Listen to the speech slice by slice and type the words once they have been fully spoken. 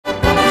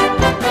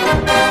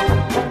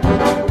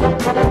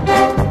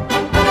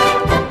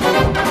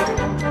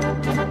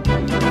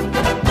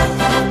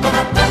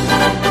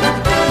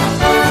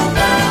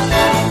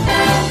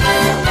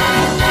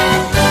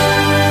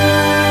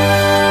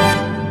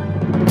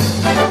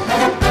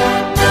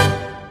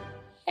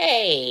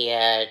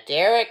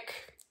Derek,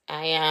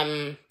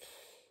 I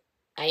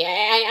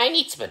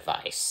need some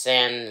advice,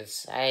 and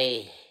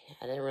I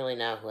didn't really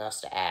know who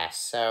else to ask,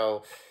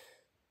 so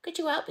could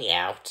you help me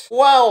out?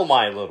 Well,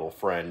 my little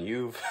friend,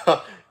 you've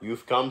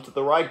you've come to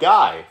the right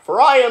guy,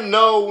 for I am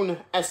known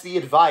as the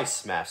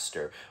Advice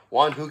Master,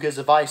 one who gives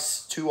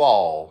advice to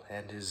all,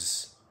 and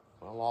is,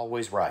 well,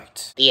 always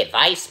right. The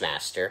Advice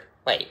Master?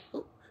 Wait,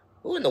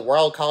 who in the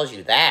world calls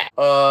you that?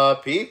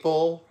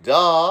 People,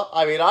 duh.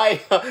 I mean,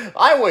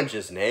 I wouldn't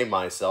just name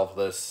myself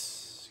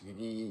this.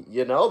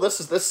 You know,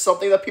 this is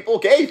something that people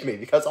gave me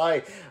because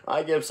I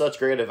give such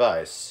great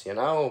advice. You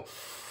know,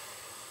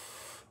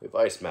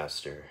 Advice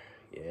Master.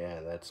 Yeah,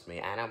 that's me.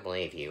 I don't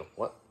believe you.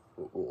 What?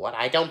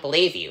 I don't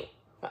believe you.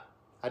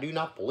 I do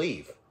not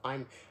believe.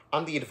 I'm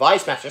the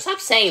Advice Master. Stop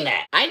saying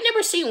that. I've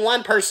never seen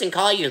one person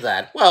call you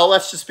that. Well,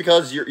 that's just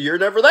because you're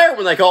never there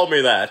when they called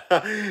me that.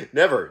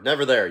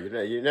 never there.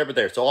 You're never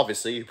there. So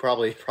obviously you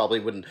probably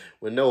wouldn't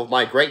know of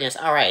my greatness.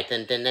 All right,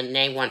 then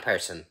name one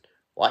person.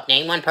 What?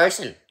 Name one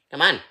person.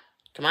 Come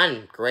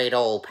on, great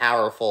old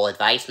powerful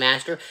Advice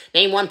Master.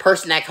 Name one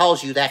person that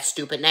calls you that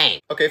stupid name.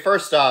 Okay,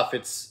 first off,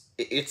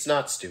 it's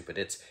not stupid.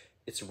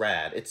 It's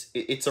rad.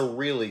 It's a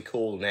really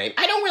cool name.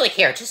 I don't really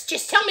care.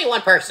 Just tell me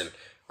one person.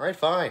 All right,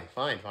 fine.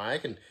 I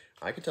can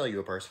tell you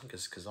a person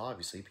because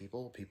obviously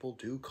people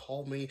do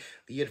call me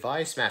the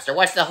Advice Master.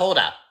 What's the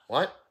holdup?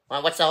 What?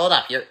 What's the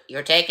holdup?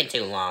 You're taking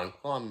too long.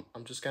 Well,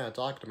 I'm just gonna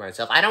talk to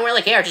myself. I don't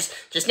really care.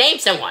 Just name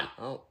someone.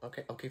 Oh,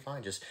 okay,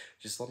 fine. Just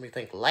let me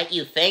think. Let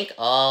you think?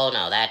 Oh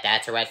no,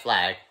 that's a red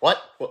flag. What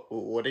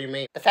do you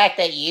mean? The fact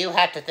that you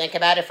have to think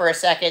about it for a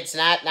second, it's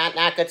not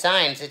good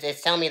signs.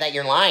 It's telling me that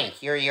you're lying.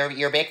 You're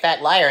a big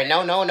fat liar. And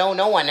no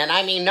one, and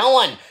I mean no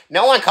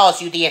one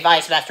calls you the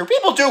Advice Master.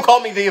 People do call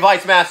me the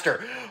Advice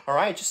Master. All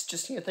right,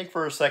 just need to think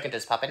for a second.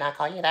 Does Puppet not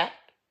call you that?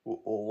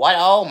 What?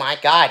 Oh my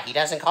God, he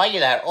doesn't call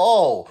you that.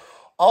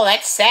 Oh,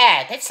 that's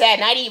sad. That's sad.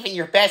 Not even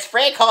your best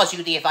friend calls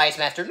you the Advice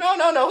Master.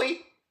 No,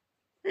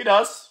 he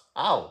does.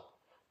 Oh,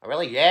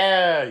 really?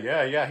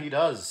 Yeah, he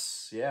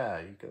does. Yeah,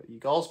 he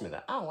calls me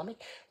that. Oh, let me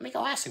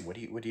go ask him. What are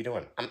you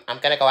doing? I'm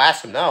gonna go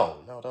ask him.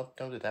 No,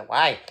 don't do that.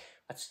 Why?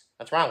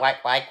 What's wrong?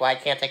 Why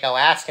can't I go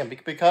ask him?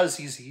 Because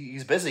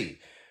he's busy.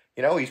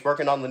 You know, he's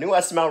working on the new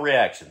SML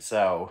reaction,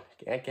 so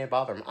can't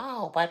bother him.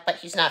 Oh, but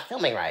he's not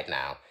filming right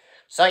now.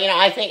 So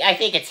I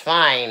think it's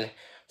fine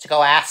to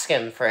go ask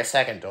him for a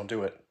second. Don't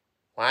do it.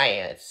 Why?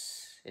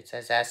 It's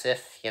as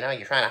if, you're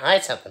trying to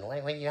hide something.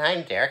 What are you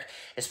hiding, Derek?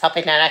 Does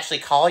Puppet not actually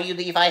call you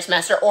the Advice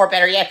Master? Or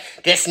better yet,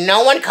 does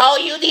no one call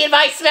you the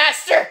Advice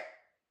Master?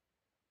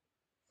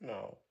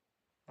 No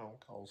one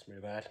calls me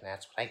that.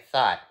 That's what I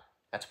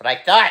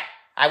thought.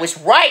 I was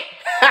right!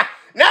 Ha!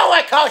 No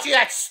one calls you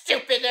that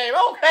stupid name!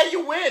 Okay,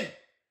 you win!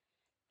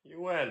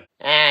 You win.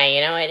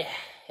 You know what?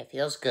 It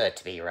feels good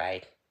to be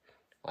right.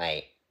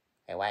 Wait,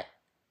 what?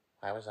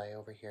 Why was I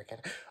over here again?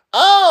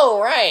 Oh,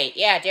 right.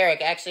 Yeah,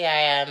 Derek, actually,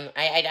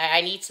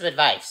 I need some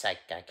advice. I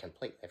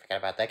completely forgot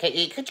about that.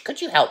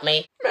 Could you help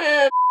me?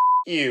 Man,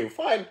 you.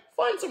 Find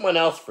someone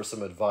else for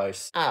some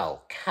advice.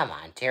 Oh, come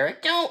on,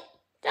 Derek. Don't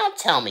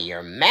tell me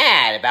you're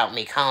mad about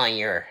me calling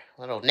your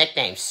little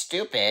nickname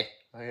stupid.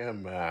 I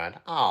am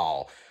mad.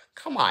 Oh,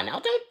 come on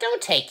now.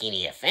 Don't take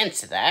any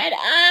offense to that.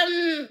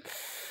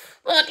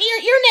 Look,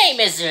 your name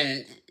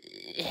isn't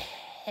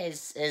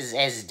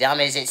as dumb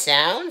as it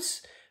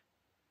sounds.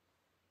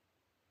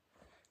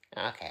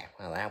 Okay,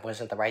 well, that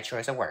wasn't the right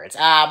choice of words.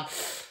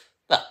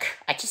 Look,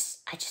 I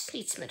just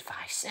need some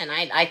advice, and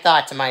I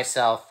thought to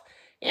myself,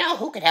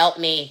 who could help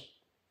me?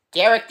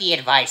 Derek the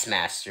Advice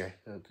Master.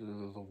 The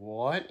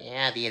what?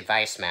 Yeah, the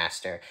Advice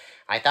Master.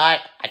 I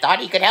thought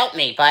he could help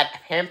me, but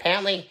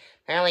apparently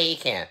he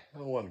can't.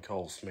 No one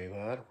calls me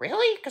that.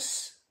 Really?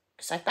 Because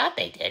I thought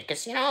they did.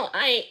 Because,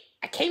 I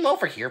came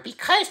over here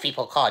because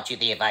people called you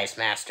the Advice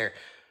Master.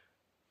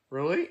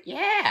 Really?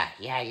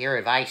 Yeah, your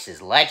advice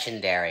is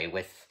legendary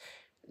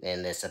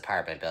in this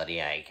apartment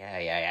building,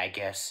 I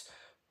guess.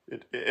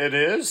 It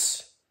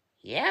is?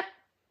 Yep.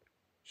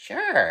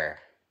 Sure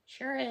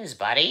is,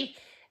 buddy.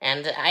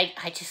 And I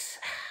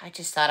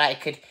just thought I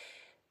could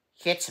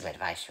get some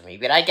advice from you,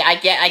 but I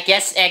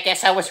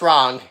guess I was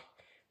wrong.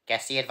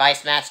 Guess the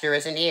Advice Master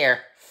isn't here.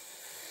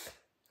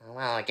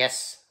 Well, I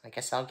guess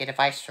I'll get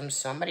advice from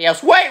somebody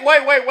else. Wait!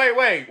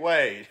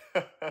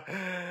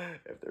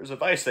 If there's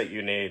advice that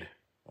you need,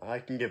 I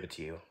can give it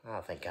to you.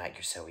 Oh, thank God,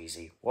 you're so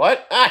easy.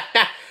 What?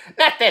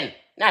 Nothing.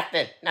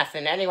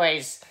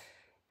 Anyways,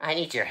 I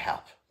need your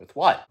help. With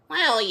what?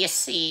 Well, you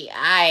see,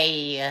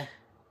 I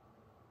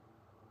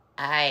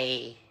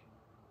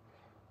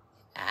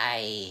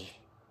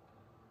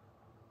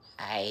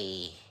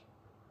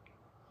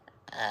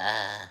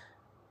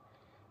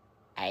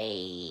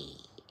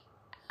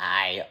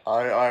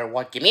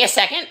what? Give me a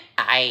second.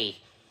 I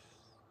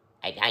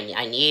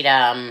need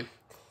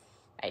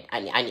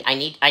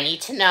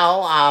to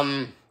know,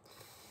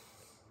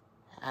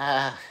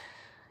 God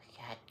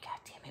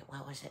damn it,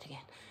 what was it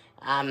again?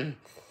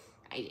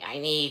 I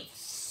need,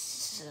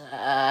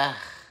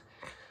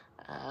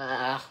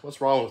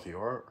 What's wrong with you?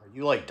 Are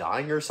you, like,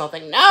 dying or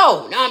something?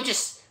 No, I'm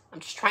just I'm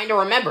just trying to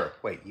remember.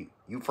 Wait,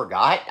 you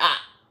forgot?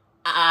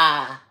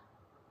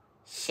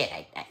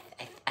 Shit,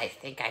 I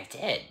think I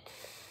did.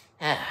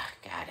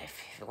 God,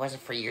 if it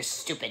wasn't for your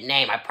stupid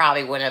name, I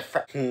probably wouldn't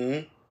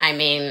have... I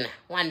mean,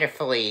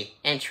 wonderfully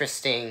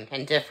interesting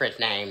and different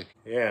name.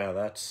 Yeah,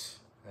 that's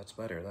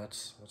better.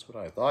 That's what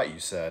I thought you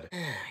said.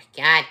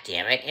 God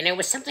damn it, and it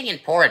was something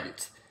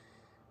important.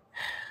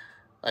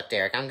 Look,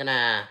 Derek, I'm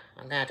gonna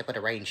have to put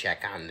a rain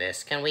check on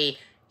this. Can we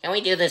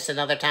do this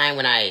another time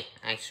when I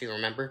actually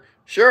remember?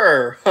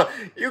 Sure.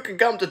 You can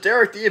come to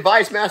Derek the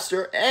Advice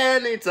Master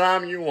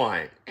anytime you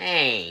want.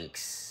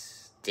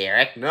 Thanks,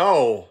 Derek.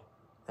 No,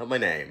 not my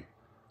name.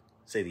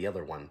 Say the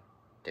other one.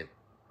 Do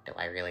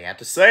I really have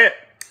to say it?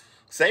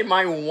 Say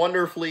my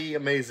wonderfully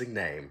amazing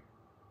name.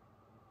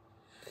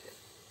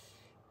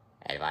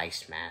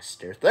 Advice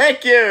Master.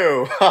 Thank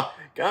you!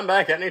 Come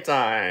back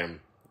anytime.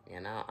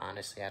 You know,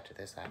 honestly, after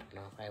this, I don't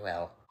know if I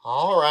will.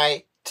 All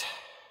right.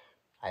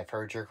 I've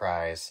heard your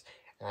cries,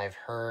 and I've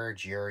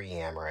heard your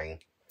yammering.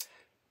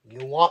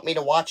 You want me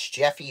to watch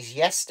Jeffy's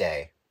Yes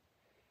Day?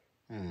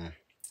 I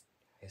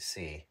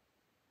see.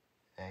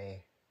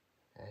 I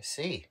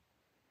see.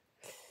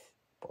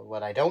 But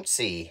what I don't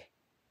see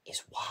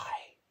is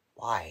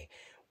why.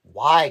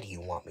 Why do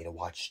you want me to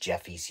watch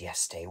Jeffy's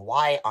Yes Day?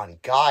 Why on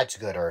God's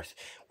good earth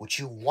would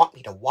you want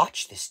me to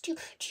watch this? Do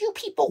you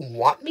people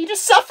want me to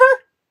suffer?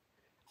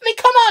 I mean,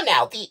 come on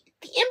now. The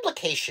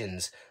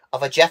implications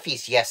of a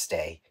Jeffy's Yes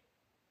Day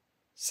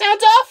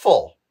sounds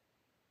awful.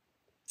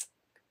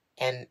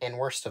 And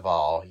worst of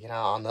all, you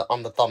know,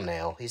 on the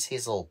thumbnail, he's a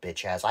little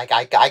bitch ass. I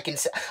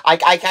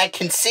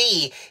can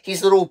see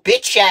he's a little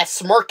bitch ass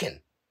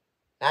smirking.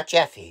 Not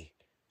Jeffy.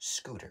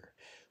 Scooter.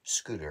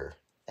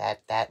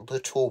 That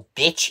little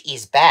bitch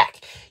is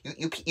back.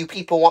 You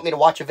people want me to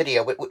watch a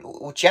video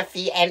with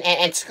Jeffy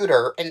and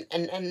Scooter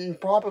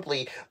and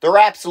probably their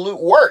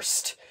absolute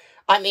worst.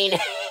 I mean,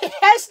 it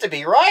has to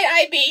be, right?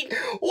 I mean,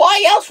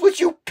 why else would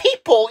you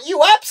people,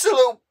 you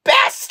absolute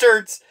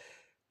bastards,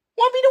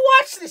 want me to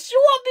watch this? You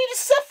want me to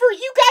suffer?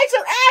 You guys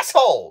are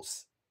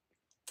assholes.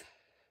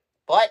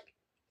 But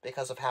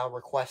because of how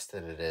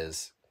requested it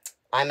is,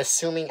 I'm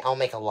assuming I'll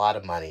make a lot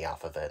of money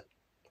off of it.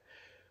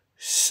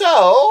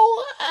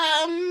 So,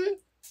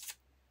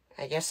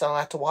 I guess I'll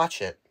have to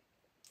watch it.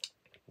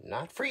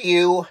 Not for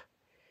you,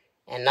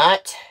 and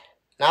not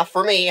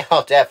for me.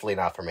 Oh, definitely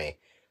not for me.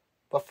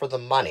 But for the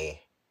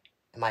money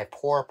in my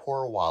poor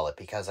wallet,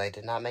 because I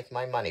did not make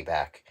my money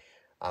back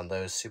on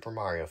those Super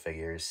Mario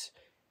figures.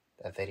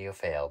 That video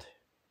failed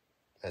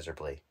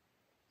miserably.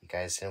 You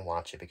guys didn't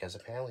watch it because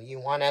apparently you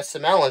want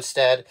SML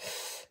instead.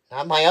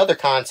 Not my other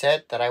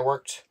content that I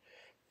worked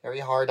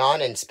very hard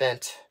on and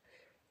spent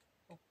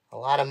a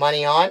lot of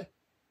money on.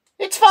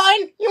 It's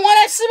fine. You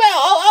want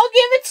SML? I'll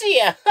give it to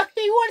you.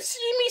 You want to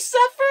see me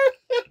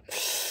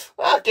suffer?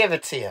 I'll give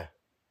it to you.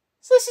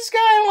 So let's just go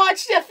and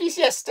watch Jeffy's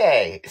Yes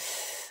Day.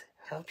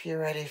 Hope you're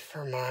ready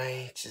for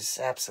my just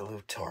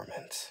absolute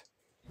torment.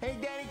 Hey,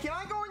 Danny, can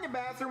I go in the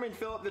bathroom and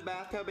fill up the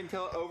bathtub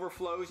until it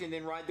overflows and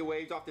then ride the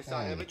waves off the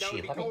side of it? That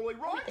would be totally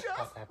wrong,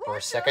 Jeff. For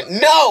a second.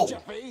 No!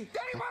 Jeffy. Danny,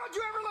 why don't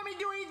you ever let me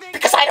do anything?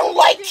 Because I don't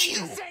like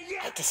you.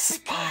 I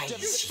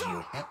despise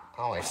you.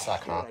 Oh, I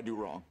suck, huh? What did I do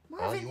wrong?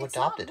 Well, you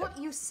adopted him.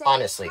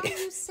 Honestly,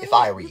 if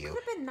I were you,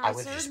 I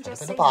would just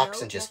put him in a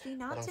box and just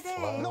let him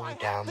flow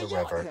down the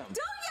river. Don't yell at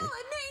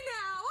me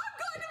now! I'm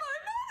going to my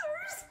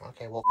mother's!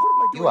 Okay, well,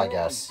 you, I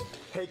guess.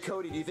 Hey,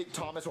 Cody, do you think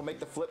Thomas will make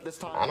the flip this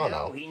time? I don't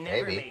know.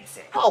 Maybe.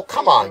 Oh,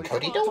 come on,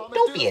 Cody.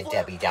 Don't be a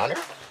Debbie Downer.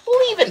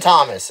 Believe in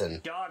Thomas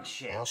and...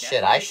 Well,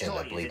 shit, I shouldn't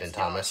have believed in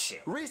Thomas.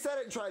 Reset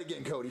it and try it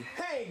again, Cody.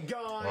 Hey,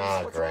 guys.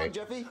 Oh, What's great. wrong,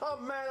 Jeffy?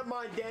 I'm mad at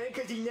my Danny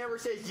because he never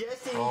says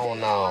yes to Oh,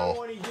 anything I no.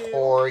 want to do.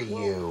 Poor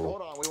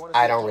you.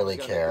 I don't really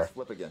care.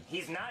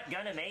 He's not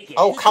gonna make it.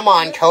 Oh, come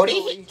on,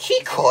 Cody.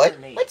 He could.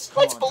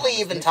 Let's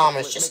believe in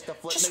Thomas just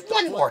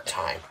one more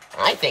time.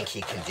 I think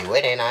he can do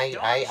it, and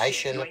I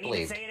shouldn't have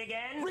believed.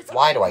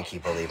 Why do I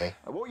keep believing?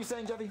 What were you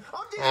saying, Jeffy?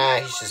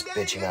 He's just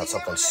bitching out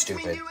something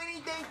stupid.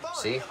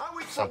 See?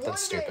 Something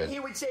stupid. He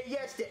would say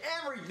yes to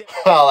everything.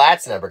 Well,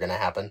 that's never gonna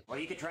happen. Well,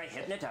 you could try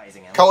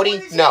hypnotizing him.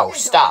 Cody, no,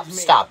 stop.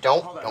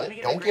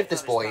 Don't give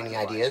this boy any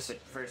ideas.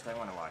 But first, I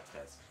want to watch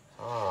this.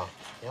 Oh,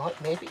 you know what?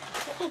 Maybe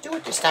we'll do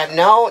it this time.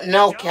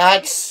 No,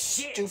 God,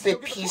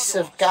 stupid piece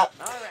of God.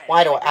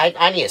 Why do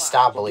I need to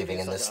stop believing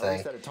in this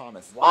thing?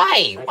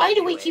 Why? Why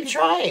do we keep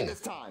trying?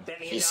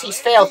 He's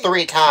failed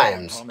 3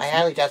 times. I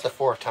highly doubt the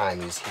 4th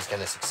time he's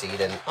gonna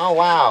succeed. And oh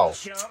wow,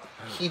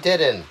 he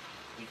didn't.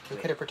 Who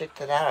could have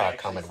predicted that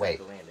outcome? And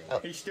wait.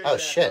 Oh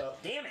shit.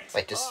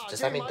 Wait, does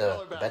that mean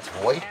the bet's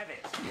void?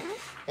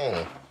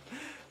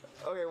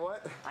 Okay,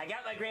 what? I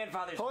got my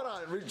grandfather's... Hold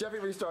on, Jeffy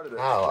restarted it.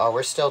 Oh,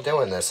 we're still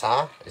doing this,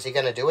 huh? Is he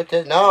gonna do it?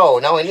 No,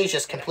 and he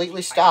just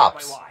completely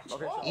stops.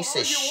 watch. Okay. Piece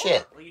of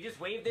shit. Well, you just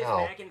wave this No.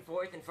 back and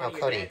forth in front No,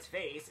 of your Cody. dad's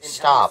face and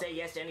Stop. tell him to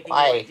say yes to anything you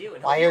want Why? to do,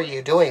 and Why he'll are do you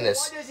it. doing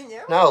this?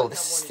 No,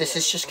 this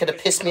is just gonna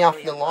piss me off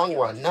in the long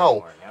run.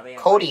 No.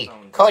 Cody,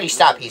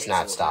 stop. He's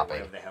not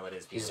stopping.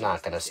 He's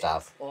not gonna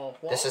stop.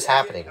 This is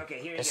happening.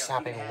 This is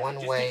happening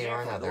one way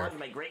or another.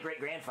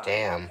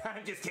 Damn.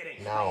 I'm just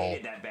kidding. No. I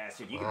hated that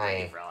bastard. You can blame Why?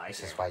 it for all I This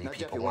care. is why you Now,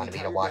 people Jeffy, when wanted you me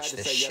to tell your watch dad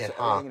this say yes shit,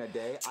 to huh? everything in a day,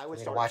 I would Want me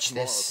to start watch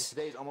tomorrow, this 'cause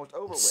today's almost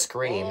over with.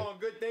 scream? Oh,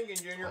 good thinking,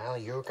 Junior. Well,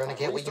 you're gonna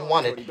get what you Cody,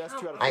 wanted. best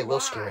 2 out of I 3. will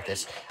scream at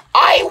this.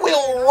 I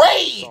will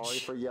Sorry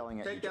rage! for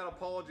yelling at Take you. that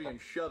apology and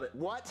shove it.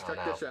 What? Oh,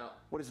 Check no. this out.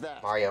 What is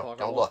that? Mario,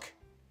 don't look.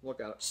 Look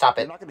at it. Stop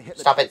it. You're not gonna hit the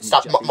Stop it. Jeffy,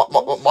 Stop.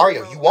 Jeffy.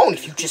 Mario, you won't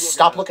if you just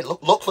stop looking. Look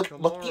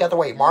the other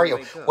way. Mario,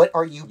 what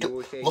are you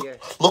doing?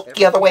 Look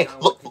the other way.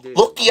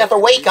 Look the other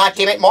way,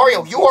 goddammit.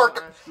 Mario, you are...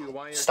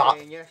 Stop.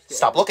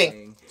 Stop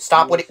looking.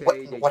 Stop. What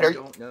are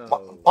you...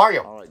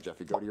 Mario. All right,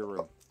 Jeffy, go to your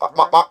room.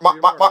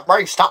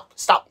 Mario,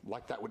 stop.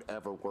 Like that would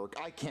ever work.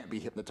 I can't be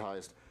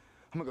hypnotized.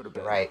 I'm gonna go to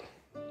bed. Right.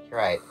 You're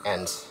right.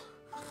 And...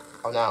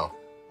 Oh, no.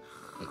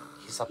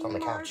 He slept on the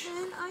couch.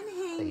 Marvin, I'm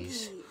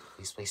hangry.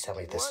 Please tell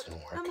me this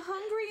didn't work. I'm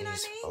hungry and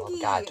Please, I'm oh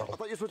hangry. God, I thought you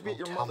were supposed to be at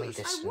your tell me mother's.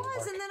 this I didn't was,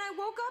 work. and then I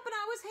woke up and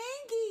I was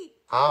hangry.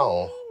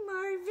 Oh. Hey,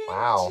 Marvin.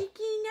 Wow.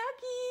 Chicky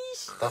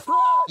nuggies. The f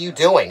you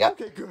doing?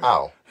 Okay, good.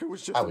 Oh. It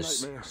was just I a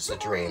was nightmare. just a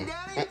dream.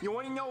 Daddy, you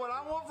want to know what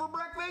I want for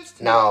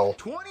breakfast? No.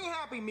 20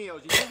 Happy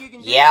Meals. You think you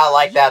can do Yeah, that?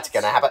 like that's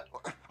Yes. gonna happen.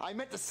 I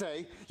meant to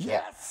say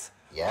yes.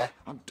 Yeah?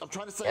 I'm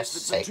trying to say Yes, the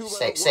say-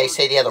 two-letter say- word.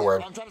 say the other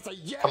word. I'm trying to say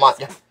yes. Come on.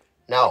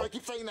 No. I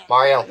keep saying that.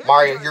 Mario,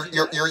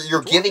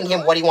 you're giving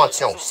him what he wants.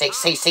 No, say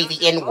the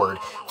N word.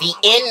 The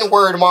N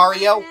word,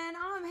 Mario. Man,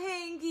 I'm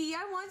hangry.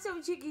 I want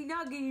some chicky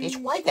nuggies. Bitch,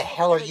 why the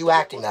hell are you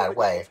acting that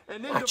way?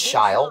 Not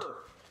child.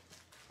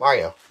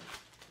 Mario.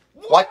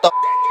 What the?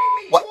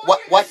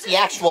 What's the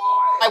actual?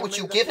 Why would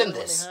you give him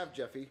this? Well,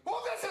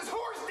 this is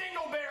horse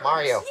dingleberry.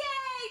 Mario. Yay,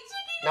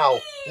 chicky No.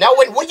 nuggies. No,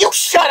 will you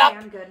shut Okay, up?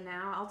 I'm good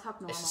now. I'll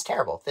talk normal. This is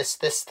terrible. This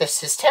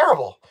is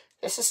terrible.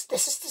 This is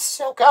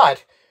oh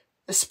God.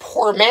 This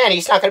poor man,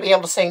 he's not gonna be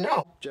able to say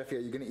no. Jeffy, are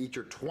you going to eat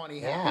your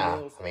 20 Yeah, Happy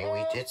Meals? I mean,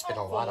 we did spend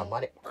a lot of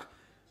money.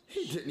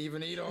 He didn't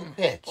even eat them.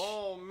 Bitch.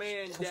 Oh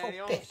man, Son of a Daddy,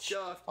 I'm bitch.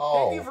 stuffed.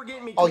 Oh. Thank you for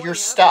getting me Oh, 20 you're Happy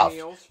stuffed.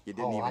 Meals. You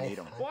didn't even eat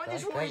them. Well, I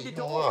just bet wanted to you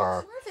talk. are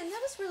Marvin, that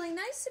was really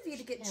nice of you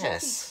to get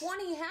Yes. Jeffy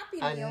 20 Happy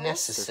Meals.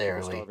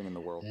 unnecessarily starving in the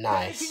world. Hey,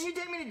 nice. can you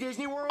take me to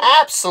Disney World?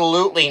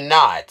 Absolutely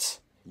not.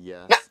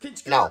 Yes.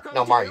 No,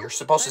 Mario, you're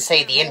supposed to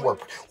say the N word.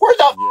 Where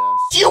the f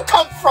do you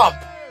come from?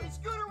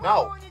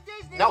 No.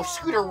 No,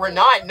 Scooter, we're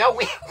not. No,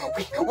 we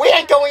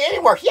ain't going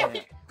anywhere. Yeah,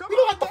 we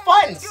don't have the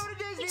funds.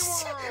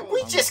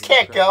 We just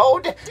can't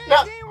go.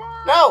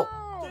 No.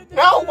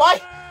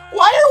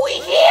 Why are we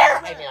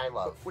here? I mean, I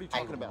love this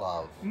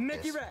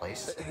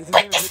place.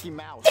 But this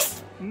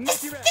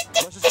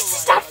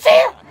is not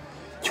fair.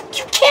 You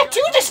can't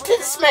do this to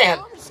this man.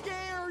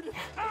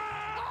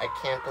 I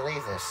can't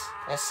believe this.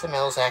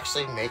 SML's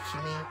actually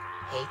making me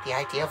hate the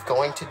idea of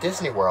going to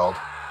Disney World.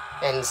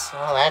 And,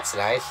 oh, that's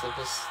nice.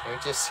 They're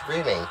just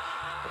screaming.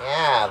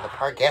 Yeah, the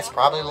park guests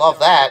probably love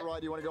that.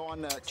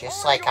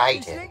 Just like I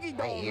did.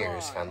 My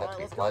ears found that to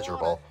be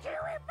pleasurable.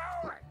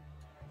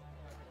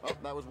 Oh,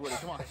 that was Woody.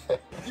 Come on.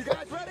 You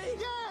guys ready?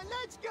 Yeah,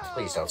 let's go.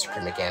 Please don't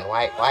scream again.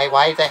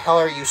 Why the hell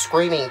are you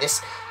screaming?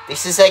 This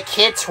is a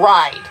kid's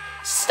ride.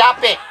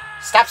 Stop it.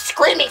 Stop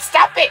screaming.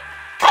 Stop it.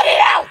 Cut it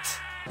out.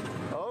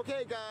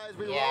 Okay, guys.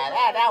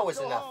 Yeah, that was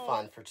enough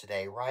fun for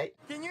today, right?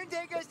 Can you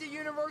take us to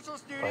Universal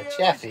Studios? But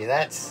Jeffy,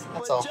 that's a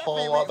Jeffy,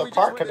 whole we other just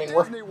park. I went mean, to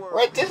we're Disney World.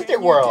 at Disney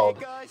Can you World.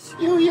 take us?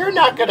 You're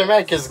not gonna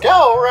make us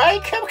go,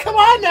 right? Come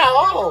on now.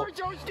 Oh,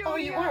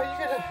 you are.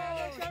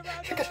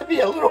 You're gonna be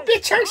a little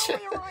bitch, aren't you?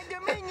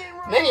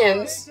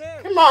 Minions,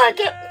 come on,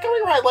 can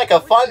we ride like a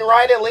fun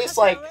ride at least,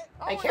 like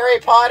Harry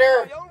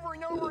Potter,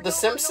 The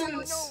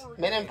Simpsons,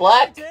 Men in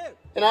Black?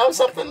 You know,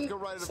 something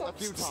good?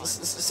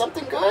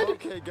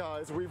 Okay,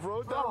 guys, we've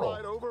rode that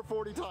ride over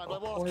 40 times.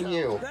 I've lost Who are count.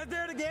 you?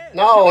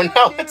 No,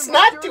 let's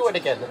not do it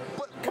again.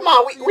 Come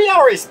on, we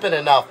already spent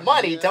enough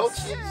money, don't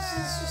you?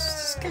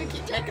 Just gonna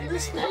keep making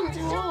this thing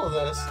do all of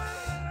this.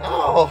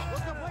 Oh,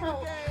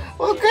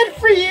 well, good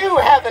for you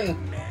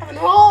having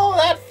all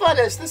that fun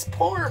as this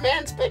poor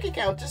man's bank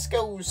account just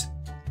goes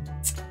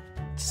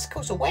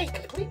away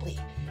completely.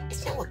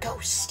 It's now a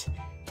ghost.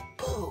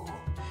 Boo.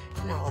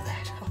 And all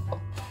that.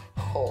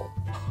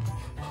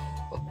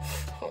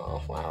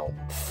 Oh, wow.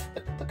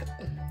 Look at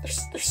them.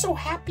 They're so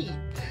happy.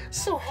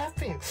 So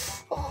happy.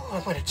 Oh, I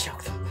want to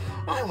choke them.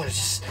 I want to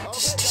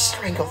just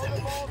strangle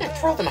them and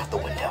throw them out the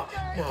window.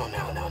 No.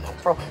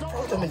 Throw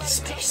them into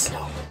space.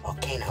 No.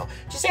 Okay, no.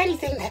 Just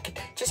anything that could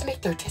just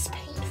make their death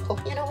painful.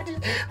 You know,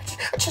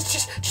 I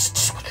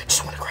just want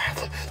to grab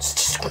them.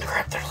 Just want to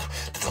grab their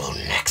little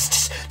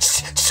necks.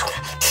 Just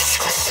want to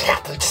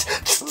snap them.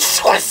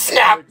 Just want to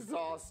snap.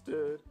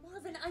 Exhausted.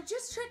 Marvin, I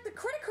just checked the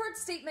credit card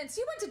statements.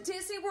 You went to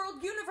Disney World,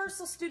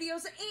 Universal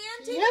Studios,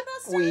 and Dave Yep,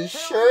 Buster. we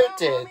sure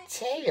did.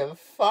 Day of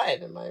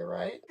fun, am I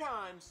right?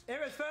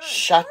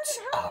 Shut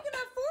Marvin, how are up. we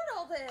gonna afford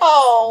all this?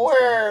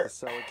 Oh,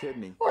 Sell a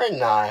kidney. we're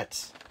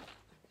not.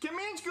 Can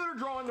me and Scooter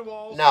draw on the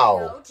walls?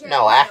 No, Jeffy,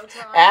 no, no drawing.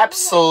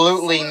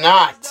 absolutely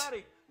not.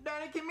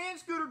 Daddy, can me and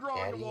Scooter draw on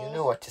Daddy, the you walls?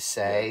 know what to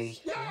say.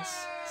 Yes.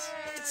 Yes.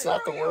 It's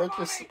not the word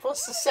you're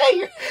supposed to say.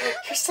 You're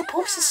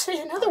supposed to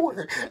say another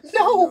word.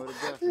 No,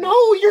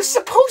 no, you're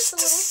supposed to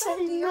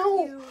say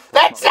no.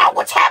 That's not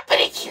what's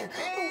happening here.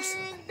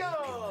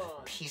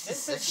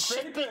 Pieces of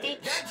shit.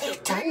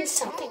 They've done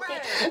something.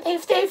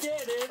 They've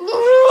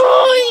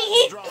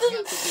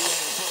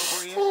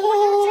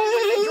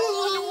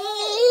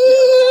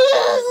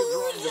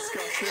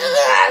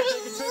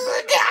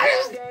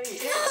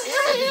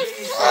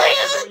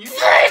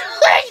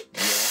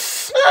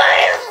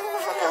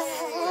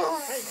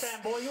Hey,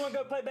 fat boy, you wanna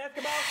go play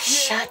basketball?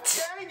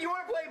 Shut. Daddy, you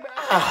want to play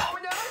basketball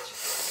with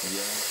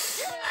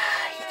us?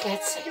 He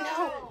can't say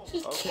no.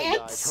 He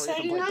can't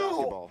say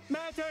no.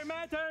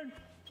 My turn.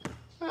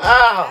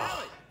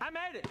 Oh, I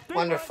made it.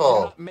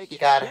 wonderful. He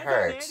got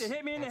hurt. It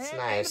hit me in the That's head.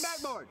 nice. Hit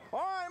the backboard. All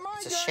right, my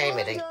It's a turn, shame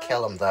my it didn't turn.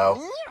 kill him,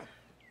 though.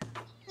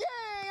 Yay,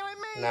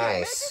 I made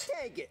Nice. it.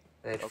 Take it.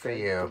 Good for Go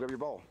you. grab your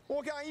ball.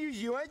 Well, can I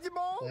use you as the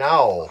ball?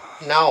 No,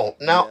 no,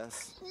 no,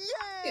 Yes.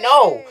 Yay!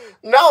 no,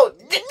 no.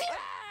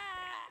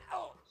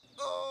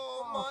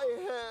 Oh,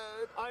 my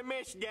head. I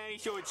missed, Daddy,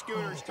 so it's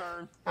Scooter's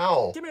turn.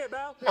 No, Give me a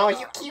ball. no,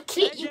 you can't.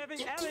 Hey,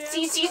 Jeffy,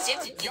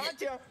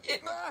 Gotcha.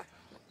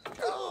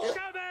 Go,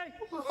 babe.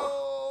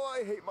 Oh,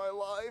 I hate my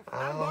life.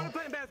 I'm going to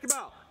play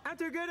basketball. I'm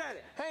too good at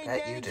it. Hey, That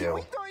Daddy, you can do.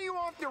 we throw you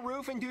off the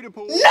roof into the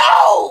pool?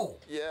 No,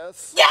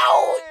 Yes.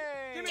 no,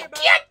 Give me you a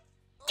ball. can't.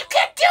 You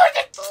can't do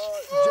it.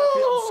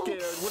 Jeffy, I'm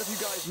scared. What if you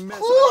guys miss?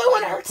 Oh, I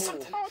want to hurt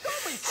something. Oh,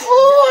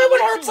 I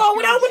would hurt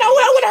someone. I would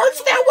hurt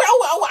them.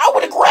 I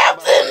would have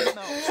grabbed them.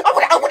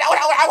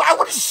 I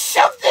would have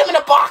shoved them in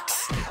a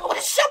box. I would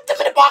have shoved them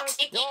in a box.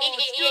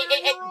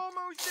 You're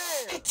almost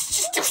there.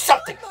 Just do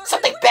something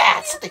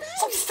bad,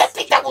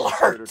 something that will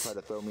hurt. Tried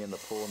to throw me in the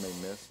pool and they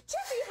missed.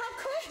 Jeffy, how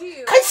could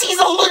you? Cause he's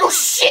a little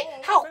shit.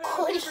 How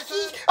could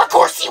he? Of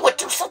course he would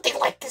do something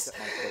like this.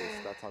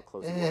 That's how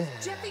close he was.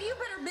 Jeffy, you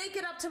better make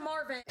it up to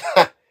Marvin.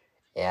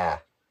 Yeah,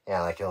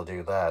 like he'll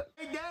do that.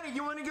 Hey, Daddy,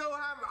 you want to go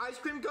have ice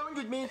cream cones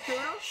with me and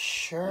Scooter?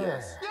 Sure.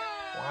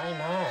 Why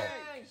not?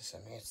 I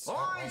mean, it's All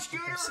not right, like you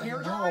can Scooter, say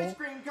here's your ice no.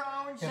 cream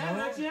cones. You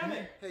know?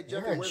 Hey, You're Jeffy,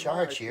 in where's my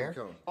charge ice cream here.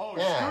 cone? Oh,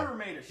 Yeah. Scooter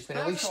made a You can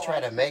at least special try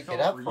to ice make cream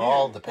it cone up for for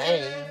all you. the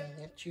pain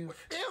that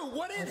you've. Ew, what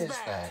What is is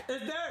that? that?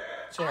 It's dirt.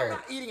 I'm Jared,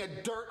 not eating a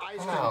dirt ice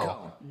cream Oh.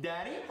 cone.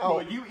 Daddy, Oh.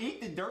 will you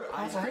eat the dirt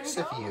how ice cream nice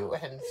of cone? you,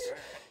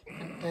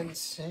 and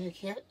so you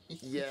can't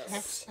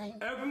Yes. say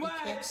Open you wide.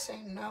 can't say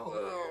no.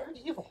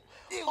 You're evil.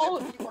 All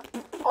of you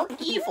are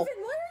evil.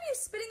 Marvin, why are you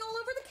spitting all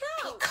over the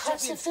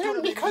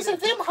couch? Because of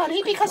them,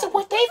 honey. Because of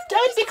what they've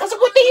done. Because of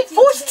what they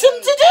forced him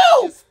to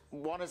do. Just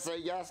want to say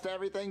yes to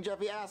everything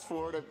Jeffy asked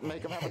for to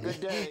make him have a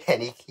good day.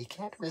 And he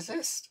can't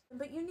resist.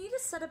 But you need to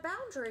set a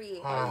boundary.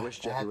 wish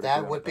Jeffy would've That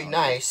given would up be on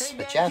nice, Hey,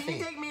 but Dad, can Jeffy,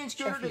 you take me and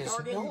Scooter Jeffy to has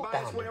Target no and buy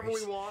us whatever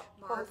boundaries. we want?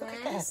 Oh, look at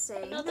Marvin, that.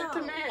 say Another no.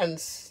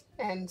 demands.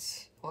 And,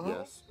 well,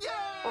 Yes.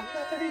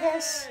 another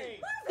yes.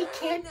 He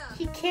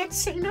can't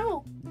say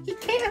no. He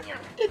can't.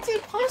 It's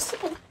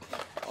impossible.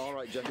 All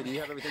right, Jeffy, do you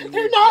have everything you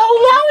They're need? not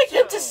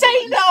allowing him to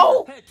say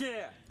no. Heck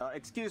yeah.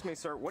 Excuse me,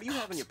 sir. What do you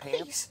have in your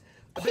pants?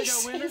 Please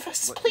save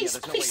us. But, Please, yeah,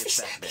 there's no way please. it's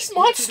that big. These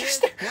monsters,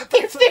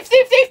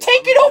 they've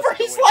taken over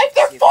his life.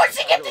 They're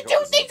forcing him to do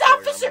things,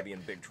 officer.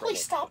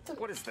 Please stop them.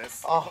 What is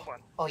this?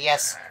 Oh,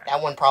 yes.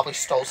 That one probably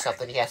stole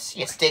something. Yes,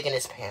 dig in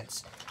his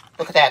pants.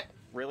 Look at that.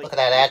 Really? Look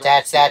at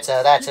that.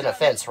 That's an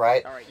offense,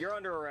 right? All right, you're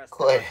under arrest.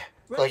 Good.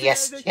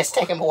 Yes,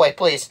 take him away,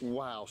 please.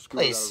 Wow,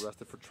 Scooter Please. got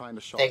arrested for trying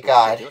to shop. Thank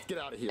God. Let's get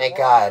out of here. Thank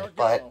God,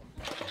 but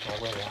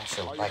I would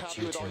also Are you like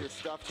happy you with all your to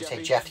stuff, take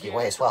Jeffy? Jeffy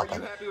away as well. Are you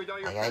But happy with all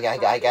your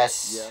I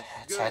guess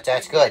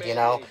that's good, you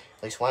know.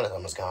 At least one of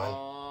them is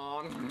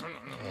gone.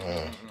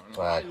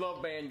 But I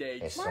love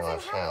Band-Aids. they still Marvin,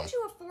 have how him. could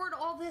you afford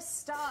all this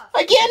stuff?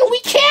 Again, we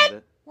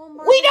can't. Well, We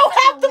Marvin, don't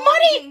it's have a the long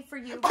money. day for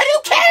you. But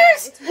who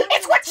cares?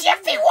 It's what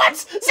Jeffy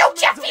wants. So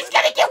Jeffy's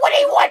gonna get what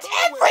he wants.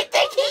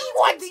 Everything he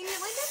wants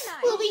Conveniently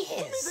midnight. will be The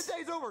his.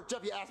 day's over.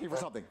 Jeffy asked me for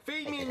something.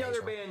 Feed me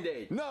another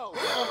Band-Aid. No.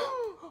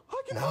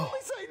 I can only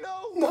say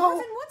no. No.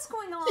 Marvin, what's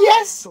going on?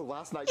 Yes. So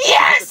last night,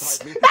 Yes!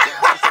 Jeffy hypnotized me.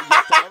 I had to say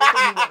yes to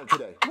everything he wanted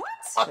today.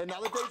 What? And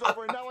now the day's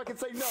over, and now I can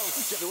say no.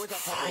 Jeffy, where's that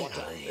puppy watch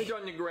out? It's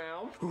on the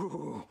ground.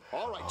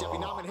 All right, Jeffy,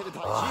 now I'm gonna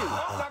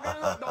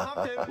hypnotize Don't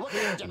have to. Look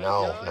at Jeffy.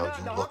 No,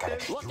 you look at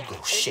it. You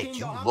little shit.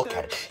 You look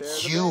at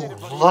it. You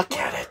look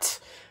at it.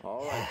 you.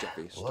 All right,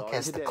 Jeffy. Look starting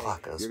as the today,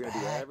 clock goes you're gonna do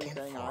back and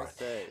everything I forth.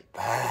 say.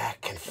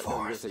 Back and You're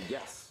gonna forth. say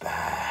yes.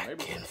 Back and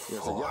You're gonna say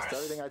yes to forth.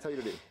 everything I tell you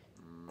to do.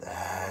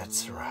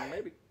 That's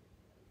right.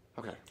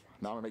 Okay.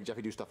 Now I'm gonna make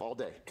Jeffy do stuff all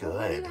day.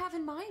 What do you Good. have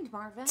in mind,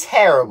 Marvin?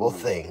 Terrible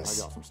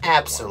things.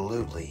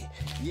 Absolutely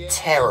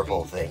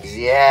terrible things.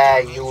 Yeah,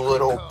 you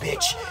little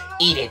bitch.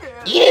 Eat it.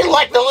 Eat it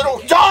like the little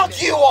dog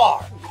you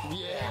are.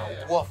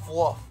 Yeah, woof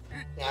woof.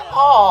 Yeah.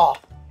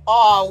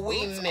 Oh,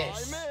 we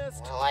missed.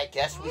 Well, I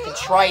guess we can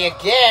try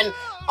again.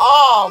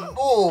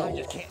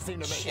 Ooh.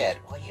 Shit.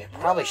 Well, you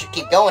probably should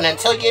keep going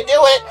until you do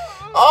it.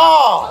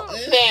 Oh,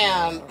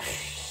 man.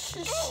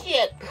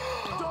 Shit.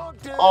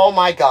 Oh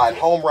my God.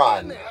 Home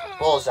run.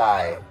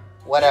 Bullseye.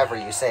 Whatever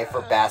you say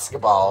for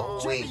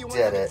basketball, we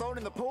did it.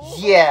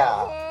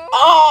 Yeah.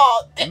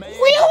 Oh,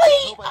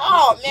 really?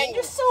 Oh, man,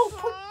 you're so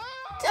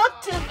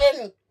productive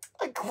and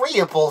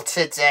agreeable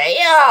today.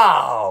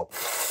 Oh.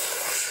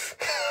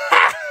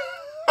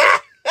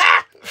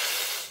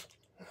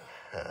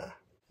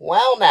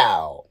 Well,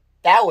 now,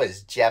 that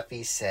was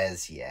Jeffy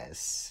Says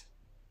Yes.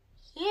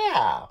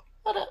 Yeah,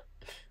 what a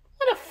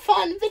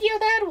fun video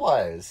that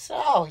was.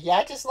 Oh, yeah,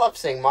 I just love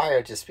seeing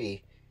Mario just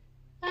be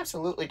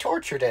absolutely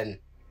tortured and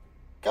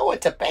go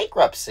into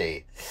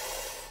bankruptcy.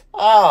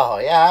 Oh,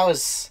 yeah, it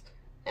was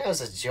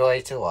a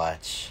joy to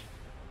watch.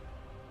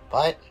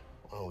 But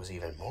what was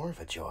even more of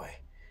a joy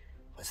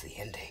was the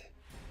ending.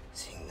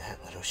 Seeing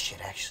that little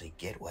shit actually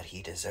get what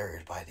he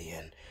deserved by the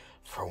end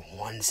for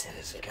once in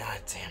his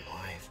goddamn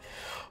life.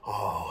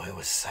 Oh, it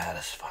was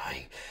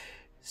satisfying.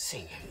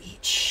 Seeing him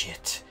eat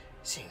shit.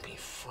 Seeing me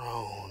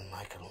thrown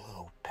like a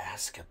little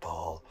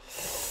basketball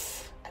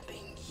and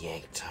being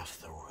yanked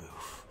off the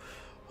roof.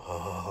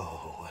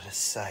 Oh, what a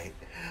sight.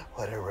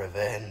 What a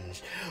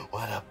revenge.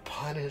 What a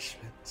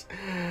punishment.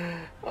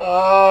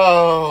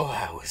 Oh,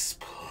 that was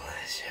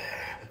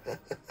pleasure.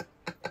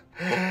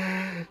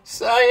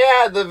 So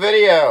yeah, the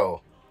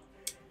video.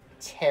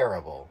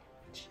 Terrible.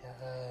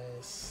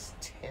 Just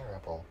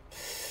terrible.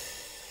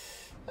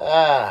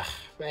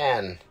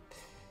 Man.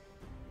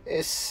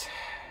 This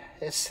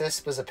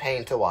was a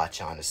pain to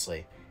watch,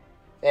 honestly.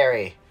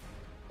 Very,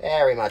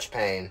 very much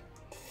pain.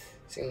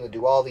 Seeing to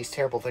do all these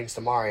terrible things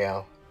to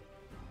Mario,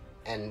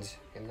 and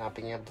him not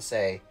being able to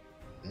say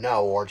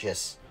no or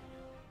just,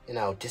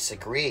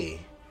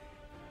 disagree.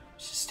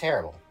 It's just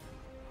terrible.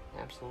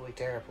 Absolutely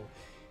terrible.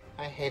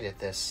 I hated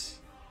this.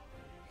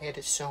 I hated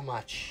it so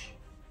much.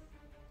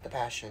 The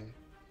passion.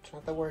 It's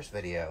not the worst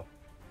video,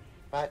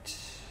 but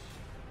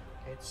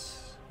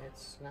it's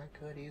not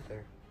good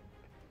either.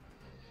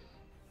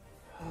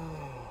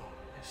 Oh,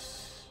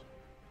 this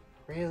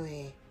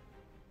really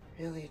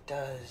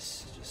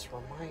does just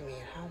remind me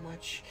how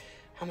much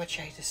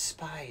I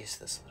despise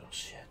this little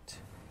shit.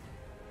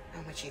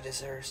 How much he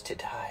deserves to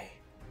die,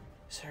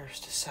 deserves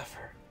to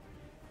suffer,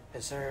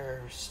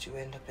 deserves to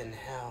end up in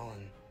hell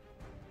and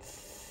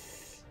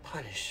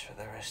punished for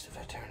the rest of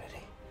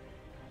eternity.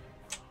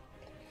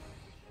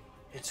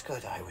 It's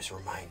good I was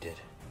reminded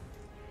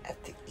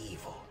at the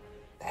evil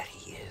that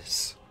he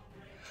is.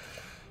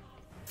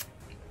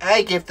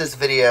 I give this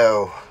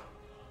video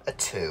a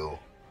 2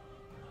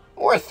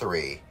 or a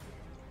 3.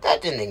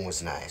 That ending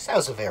was nice. That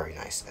was a very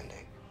nice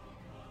ending.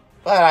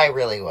 But I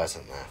really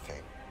wasn't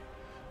laughing.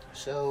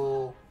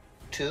 So,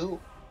 2,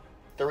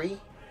 3,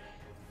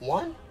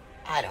 1?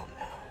 I don't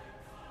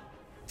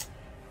know.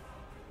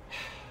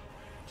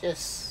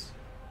 Just,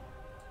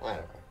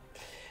 whatever.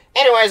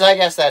 Anyways, I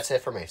guess that's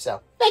it for me.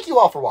 So, thank you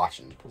all for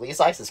watching. Please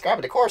like, subscribe,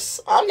 and of course,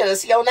 I'm going to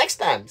see you all next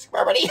time. So,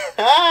 everybody,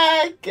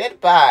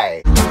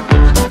 goodbye.